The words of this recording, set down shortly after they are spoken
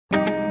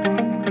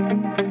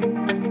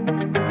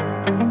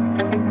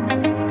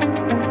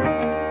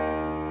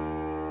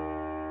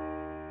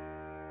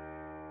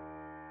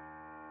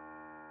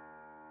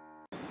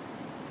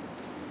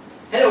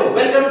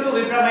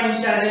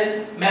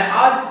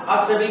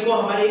आप सभी को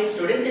हमारे एक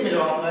स्टूडेंट से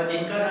मिलवाऊंगा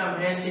जिनका नाम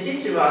है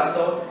क्षितिज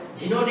श्रीवास्तव,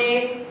 जिन्होंने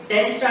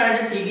 10th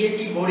standard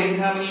CBSE board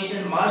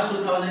examination मार्च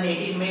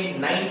 2018 में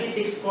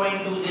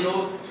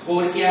 96.20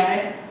 स्कोर किया है।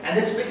 And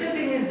the special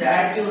thing is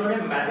that कि उन्होंने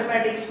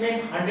मैथमेटिक्स में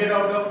 100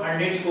 आउट ऑफ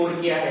 100 स्कोर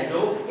किया है,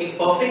 जो एक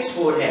परफेक्ट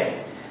स्कोर है।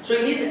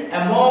 सो he is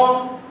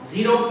among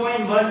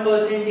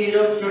 0.1%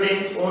 of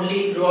students only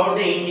throughout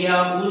the India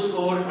who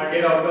scored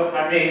 100 out of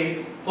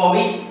 100, for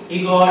which he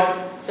got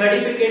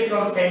certificate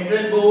from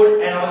Central Board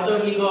and also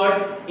he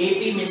got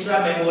AP Mishra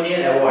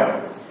Memorial Award.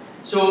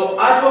 So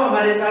आज वो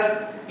हमारे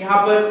साथ यहाँ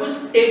पर कुछ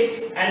tips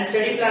and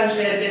study plan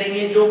share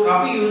करेंगे जो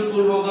काफी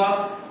यूजफुल होगा,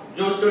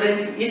 जो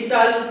स्टूडेंट्स इस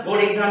साल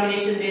बोर्ड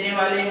एग्जामिनेशन देने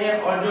वाले हैं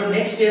और जो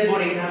नेक्स्ट ईयर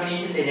बोर्ड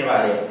एग्जामिनेशन देने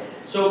वाले हैं।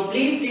 So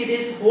please see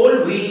this whole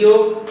video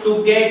to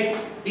get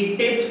the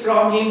tips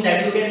from him that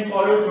you can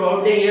follow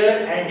throughout the year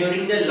and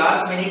during the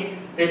last minute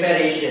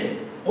preparation.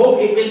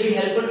 Hope it will be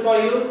helpful for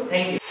you.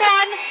 Thank you.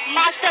 Son,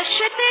 Master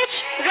Kshitij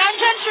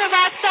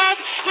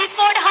Srivastava, he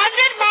scored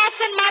 100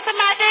 marks in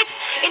mathematics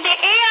in the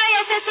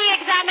AISSE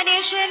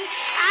examination,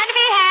 and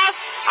we have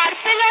our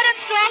pillar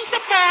and strong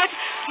support,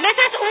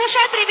 Mrs.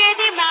 Usha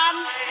Trivedi ma'am,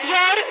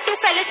 here to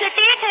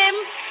felicitate him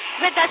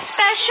with the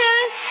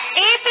special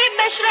AP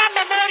Mishra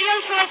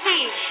Memorial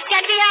Trophy.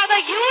 Can we have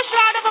a huge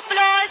round of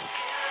applause?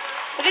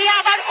 We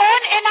have our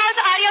own Inaz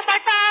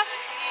Aryabhatta.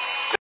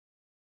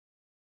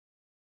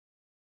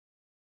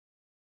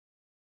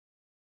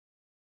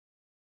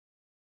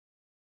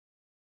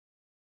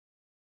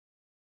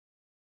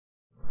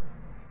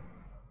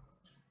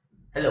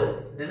 Hello,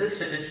 this is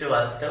Kshitij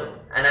Srivastava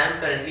and I am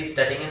currently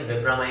studying in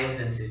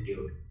VipraMinds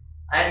Institute.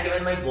 I had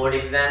given my board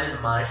exam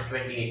in March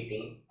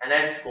 2018 and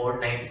I had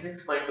scored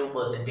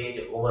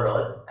 96.2%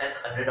 overall and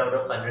 100 out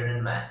of 100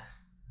 in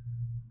maths.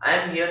 I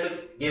am here to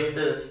give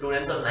the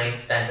students of 9th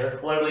standard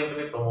who are going to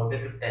be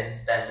promoted to 10th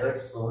standard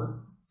soon,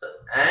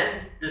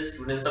 and the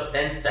students of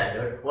 10th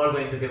standard who are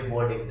going to give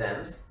board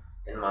exams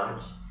in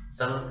March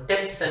some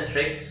tips and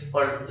tricks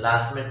for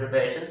last minute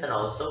preparations and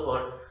also for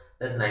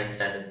the 9th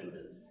standard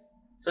students.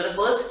 So the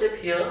first tip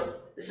here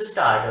is to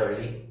start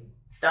early.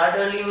 Start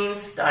early means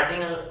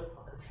starting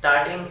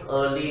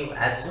early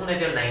as soon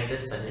as your 9th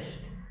is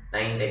finished,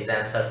 9th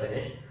exams are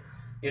finished.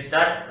 You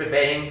start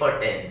preparing for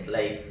 10th,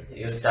 like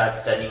you start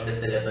studying the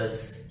syllabus,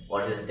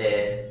 what is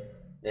there,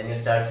 then you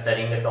start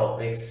studying the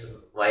topics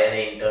via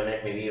the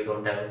internet. Maybe you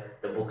don't have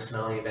the books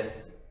now, you can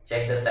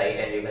check the site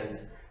and you can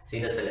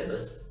see the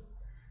syllabus.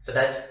 So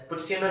that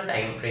puts you in a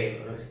time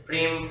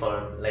frame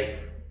for, like,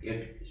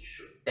 it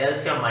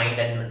tells your mind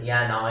that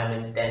yeah, now I'm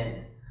in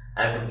 10th,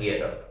 I have to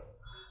gear up.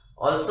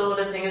 Also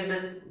the thing is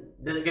that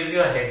this gives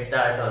you a head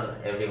start on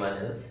everyone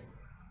else.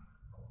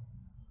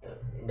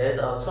 There is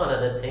also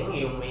another thing,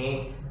 you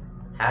may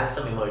have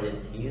some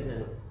emergencies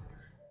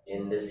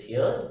in this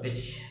year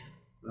which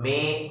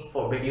may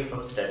forbid you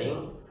from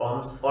studying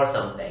for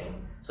some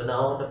time. So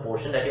now the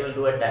portion that you will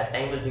do at that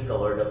time will be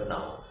covered up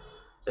now.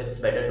 So it's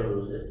better to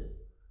do this.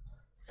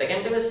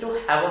 Second tip is to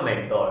have a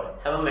mentor.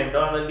 Have a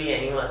mentor will be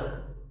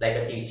anyone, like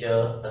a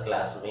teacher, a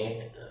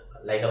classmate,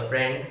 like a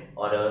friend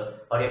or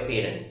your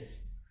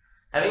parents.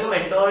 Having a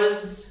mentor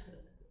is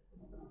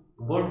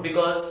good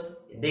because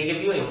they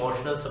give you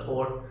emotional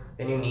support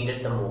when you need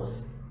it the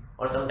most,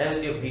 or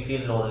sometimes we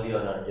feel lonely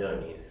on our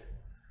journeys.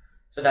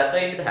 So that's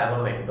why you should have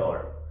a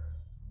mentor.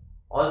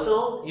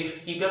 Also, you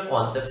should keep your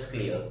concepts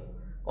clear.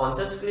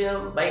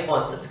 By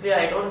concepts clear,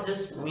 I don't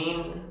just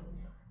mean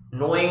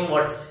knowing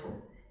what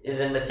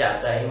is in the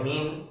chapter. I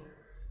mean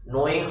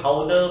knowing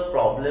how the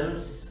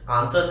problems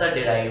answers are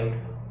derived,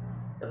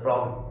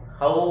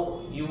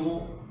 how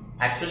you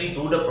actually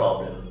do the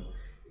problem.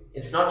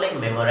 It's not like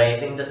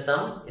memorizing the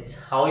sum, it's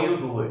how you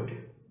do it.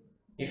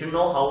 You should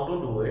know how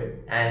to do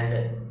it,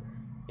 and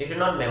you should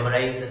not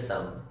memorize the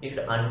sum. You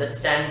should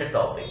understand the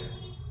topic.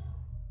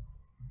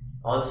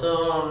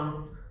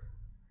 Also,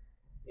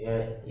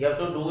 you have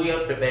to do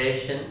your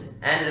preparation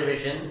and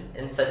revision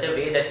in such a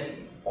way that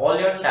all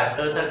your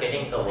chapters are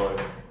getting covered.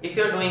 If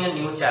you are doing a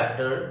new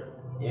chapter,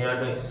 you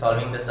are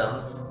solving the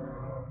sums,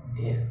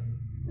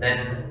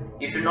 then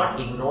you should not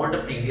ignore the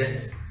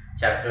previous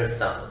chapter's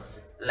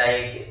sums.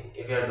 Like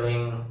if you are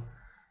doing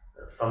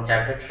from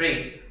chapter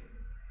 3,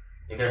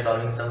 if you are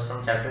solving sums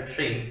from chapter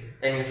 3,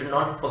 then you should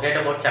not forget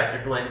about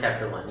chapter 2 and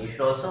chapter 1. You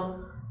should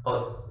also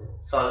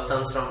solve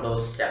sums from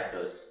those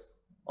chapters.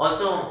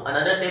 Also,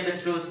 another tip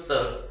is to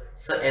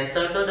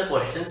encircle the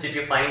questions which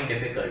you find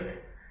difficult.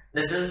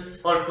 This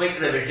is for quick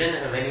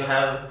revision when you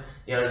have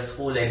your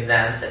school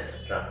exams,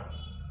 etc.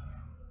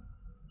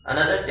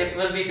 Another tip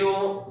will be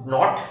to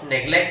not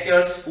neglect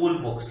your school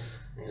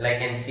books like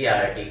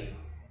NCERT,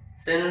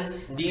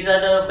 since these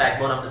are the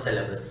backbone of the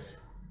syllabus.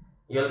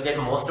 You'll get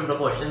most of the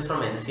questions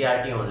from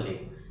NCERT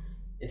only.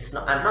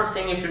 I'm not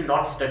saying you should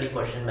not study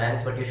question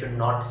banks, but you should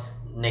not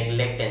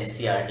neglect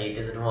NCERT. It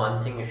is the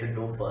one thing you should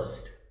do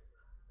first.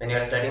 When you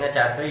are studying a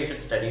chapter, you should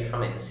study it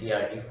from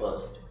NCERT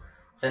first,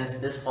 since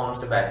this forms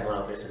the backbone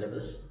of your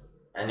syllabus.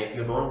 And if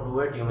you don't do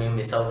it, you may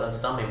miss out on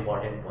some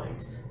important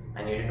points,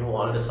 and you should do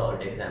all the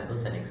solved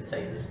examples and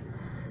exercises.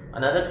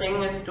 Another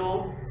thing is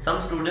some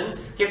students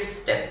skip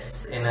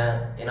steps in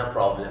a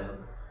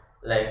problem.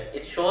 Like,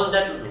 it shows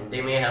that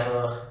they may have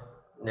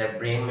their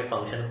brain may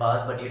function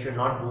fast, but you should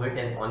not do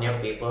it on your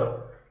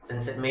paper,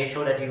 since it may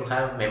show that you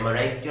have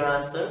memorized your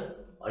answer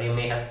or you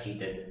may have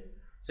cheated.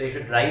 So you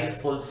should write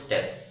full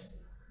steps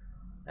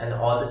and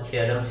all the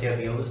theorems you have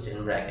used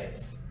in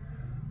brackets.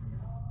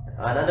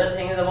 Another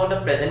thing is about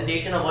the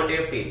presentation about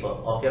your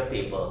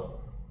paper.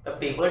 The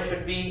paper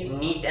should be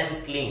neat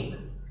and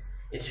clean.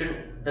 It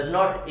does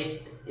not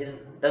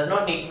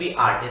need to be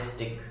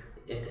artistic.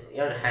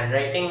 Your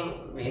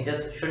handwriting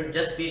should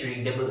just be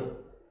readable,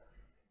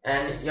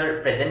 and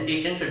your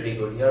presentation should be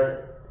good.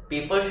 Your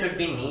paper should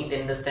be neat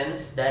in the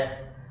sense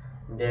that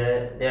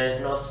there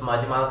is no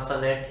smudge marks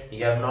on it.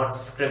 You have not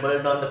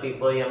scribbled on the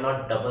paper. You have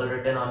not double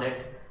written on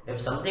it. If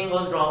something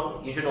goes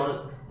wrong, you should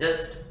only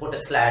just put a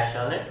slash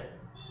on it,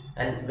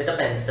 and with a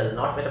pencil,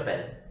 not with a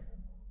pen,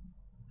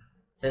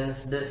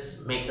 since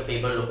this makes the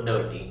paper look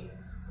dirty.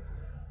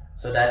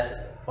 So that's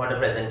for the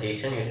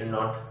presentation. You should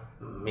not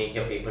make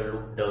your paper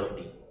look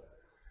dirty.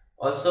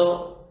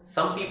 Also,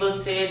 some people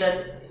say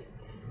that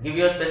give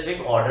you a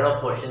specific order of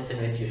questions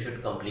in which you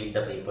should complete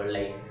the paper,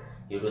 like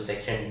you do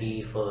section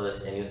D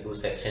first and you do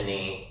section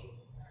A.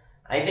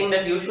 I think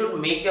that you should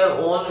make your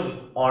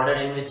own order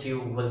in which you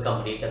will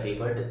complete the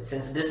paper,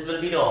 since this will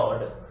be the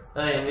order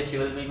in which you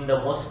will be the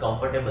most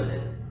comfortable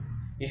in.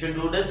 You should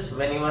do this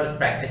when you are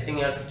practicing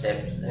your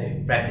steps,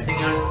 practicing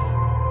your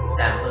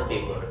sample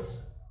papers.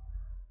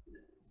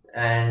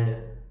 And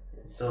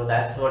so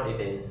that's what it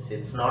is.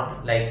 It's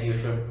not like you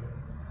should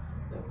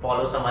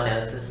follow someone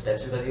else's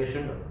steps, because you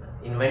should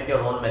invent your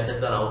own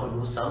methods on how to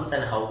do sums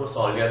and how to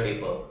solve your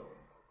paper.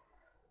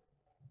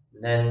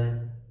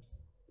 Then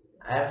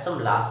I have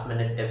some last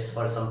minute tips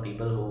for some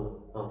people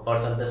for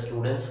some of the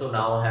students who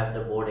now have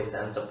the board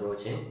exams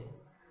approaching.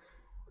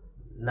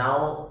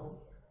 Now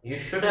you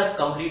should have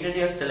completed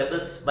your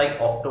syllabus by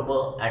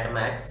October at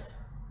max.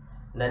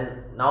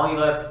 Then now you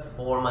have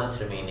 4 months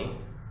remaining: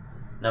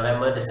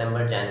 November,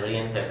 December, January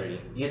and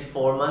February. These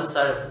 4 months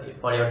are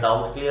for your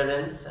doubt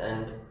clearance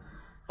and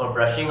for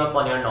brushing up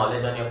on your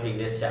knowledge on your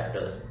previous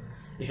chapters.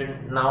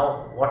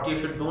 What you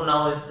should do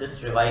now is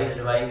just revise,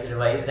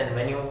 and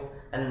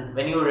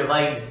when you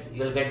revise,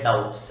 you'll get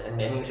doubts, and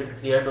then you should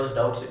clear those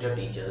doubts with your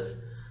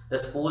teachers. The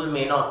school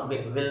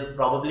will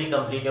probably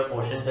complete your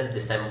portion till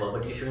December,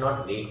 but you should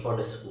not wait for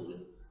the school.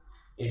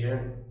 You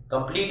should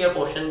complete your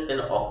portion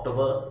till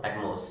October at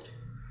most,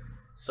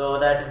 so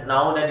that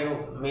now that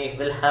you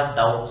will have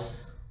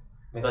doubts,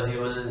 because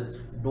you will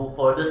do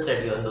further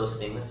study on those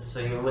things, so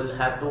you will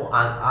have to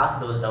ask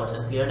those doubts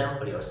and clear them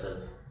for yourself.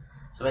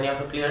 So when you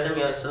have to clear them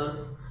yourself,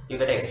 you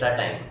get extra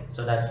time.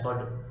 So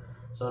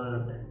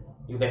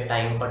you get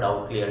time for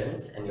doubt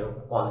clearance and your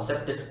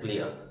concept is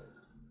clear.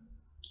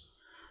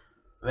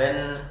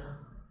 When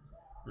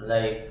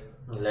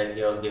like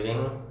you're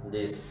giving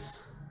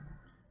this,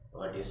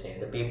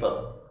 the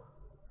paper,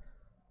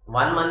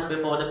 1 month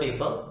before the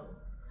paper,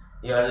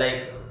 you're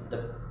like,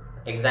 the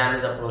exam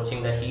is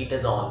approaching, the heat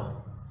is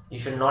on. You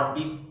should not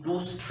be too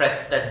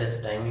stressed at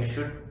this time. You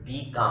should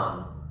be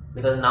calm,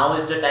 because now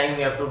is the time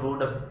you have to do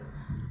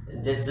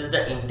this is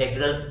the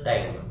integral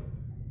time.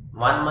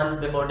 1 month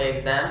before the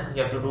exam,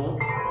 you have to do,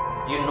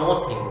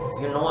 things,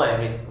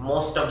 everything,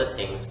 most of the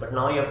things, but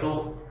now you have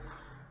to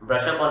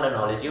brush up on the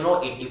knowledge.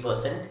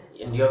 80%,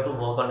 and you have to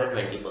work on the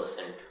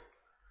 20%.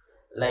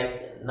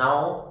 Like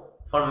now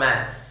for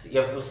maths,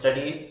 you have to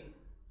study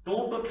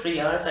 2 to 3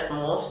 hours at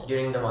most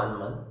during the 1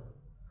 month.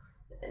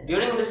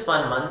 During this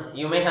 1 month,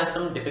 you may have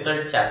some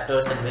difficult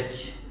chapters in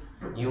which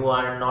you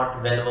are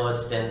not well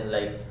versed in,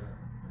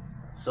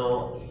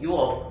 so you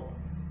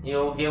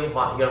give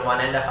your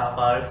 1.5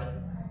 hours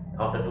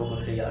after 2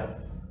 to 3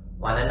 hours.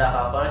 1.5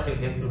 hours you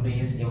give to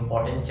these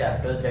important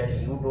chapters that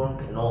you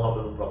don't know how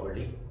to do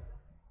properly,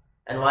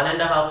 and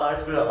 1.5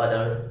 hours to the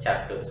other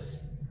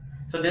chapters.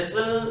 So this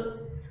will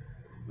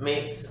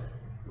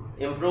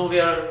improve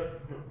your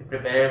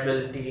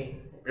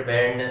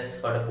preparedness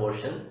for the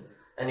portion,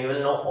 and you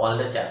will know all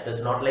the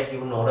chapters, not like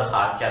you know the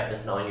hard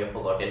chapters now and you have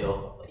forgotten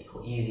the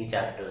easy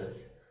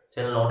chapters.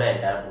 So you'll know the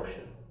entire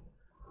portion.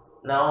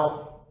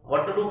 Now,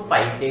 what to do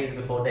 5 days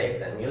before the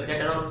exam? You'll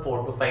get around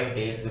 4 to 5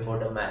 days before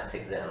the maths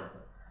exam.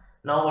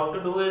 Now what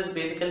to do is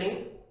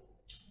basically,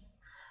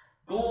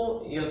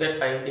 you'll get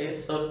 5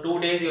 days, so 2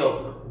 days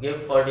you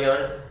give for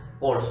your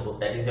course book,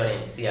 that is your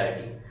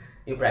NCERT.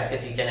 You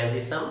practice each and every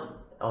sum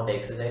of the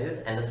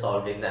exercises and the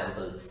solved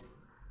examples.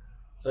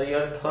 So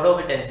you're thorough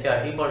with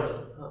NCERT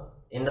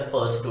in the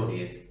first 2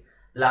 days.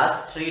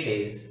 Last 3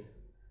 days,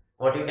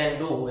 what you can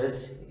do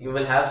is, you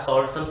will have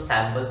solved some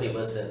sample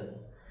papers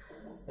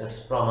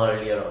from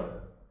earlier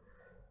on.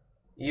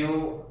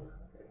 You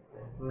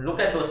look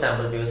at those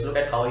sample papers, look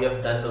at how you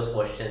have done those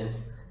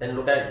questions, then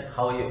look at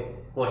how in the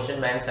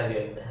question banks they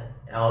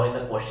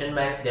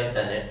have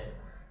done it.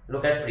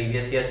 Look at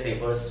previous year's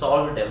papers,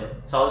 solve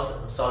them,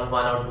 solve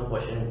 1 or 2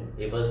 question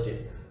papers,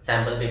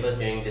 sample papers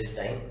during this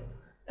time,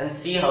 and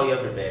see how you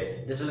are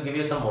prepared. This will give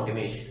you some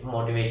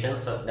motivation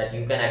so that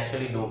you can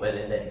actually do well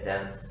in the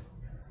exams.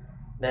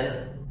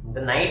 Then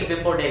the night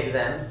before the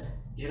exams,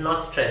 you should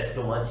not stress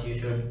too much. You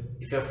should,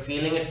 if you're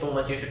feeling it too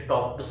much, you should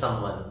talk to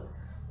someone,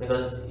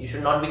 because you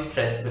should not be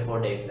stressed before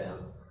the exam.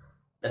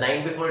 The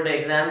night before the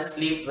exam,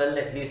 sleep well,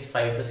 at least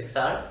 5 to 6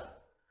 hours.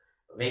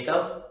 Wake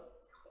up,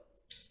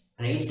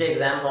 reach the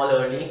exam hall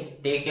early,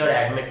 take your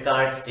admit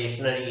card,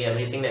 stationery,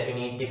 everything that you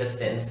need. Take a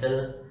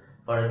stencil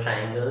for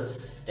triangles.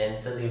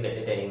 Stencil, you get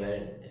it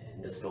anywhere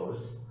in the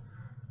stores.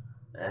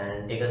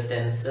 And take a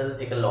stencil,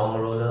 take a long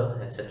roller,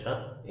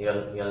 etc. You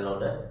all know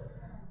that.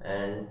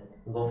 And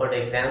go for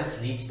the exams.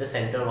 Reach the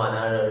center 1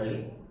 hour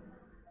early.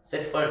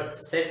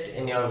 Sit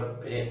in your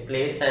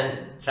place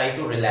and try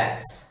to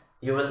relax.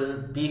 You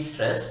will be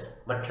stressed,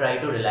 but try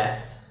to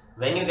relax.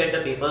 When you get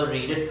the paper,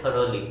 read it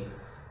thoroughly.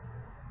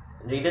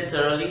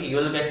 You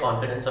will get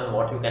confidence on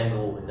what you can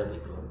do with the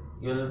paper.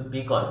 You will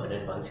be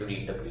confident once you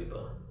read the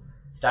paper.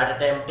 Start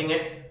attempting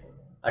it.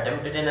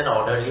 Attempt it in an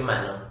orderly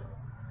manner.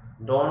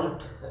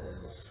 Don't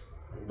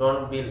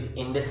be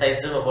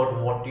indecisive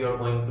about what you are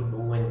going to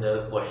do in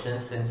the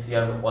questions, since you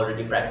have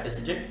already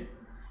practiced it.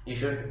 You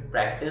should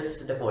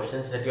practice the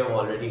questions that you have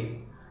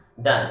already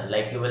done.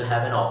 Like, you will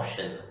have an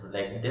option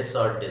like this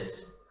or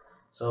this.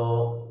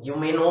 So you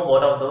may know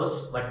both of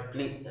those, but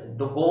please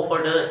do go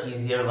for the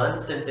easier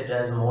one, since it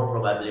has more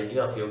probability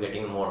of you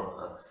getting more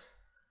marks.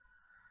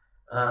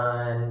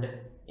 And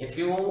if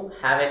you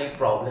have any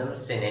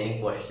problems in any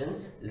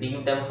questions,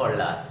 leave them for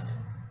last,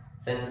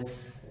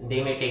 since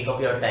they may take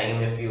up your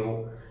time if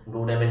you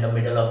do them in the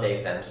middle of the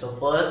exam. So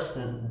first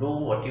do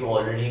what you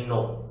already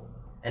know,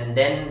 and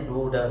then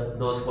do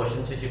those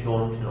questions which you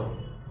don't know.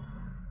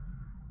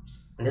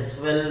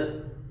 This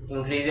will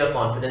increase your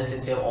confidence,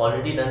 since you have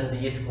already done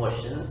these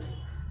questions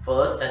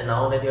first, and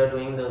now that you are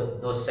doing the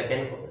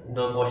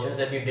questions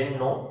that you didn't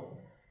know,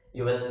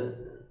 you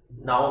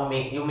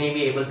may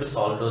be able to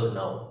solve those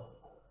now.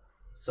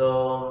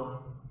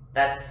 So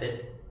that's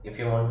it. If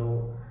you want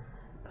to,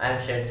 I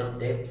have shared some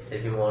tips.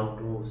 If you want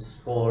to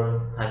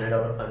score 100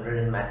 out of 100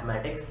 in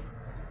mathematics,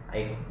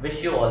 I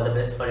wish you all the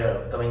best for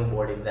your upcoming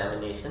board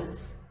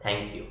examinations.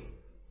 Thank you.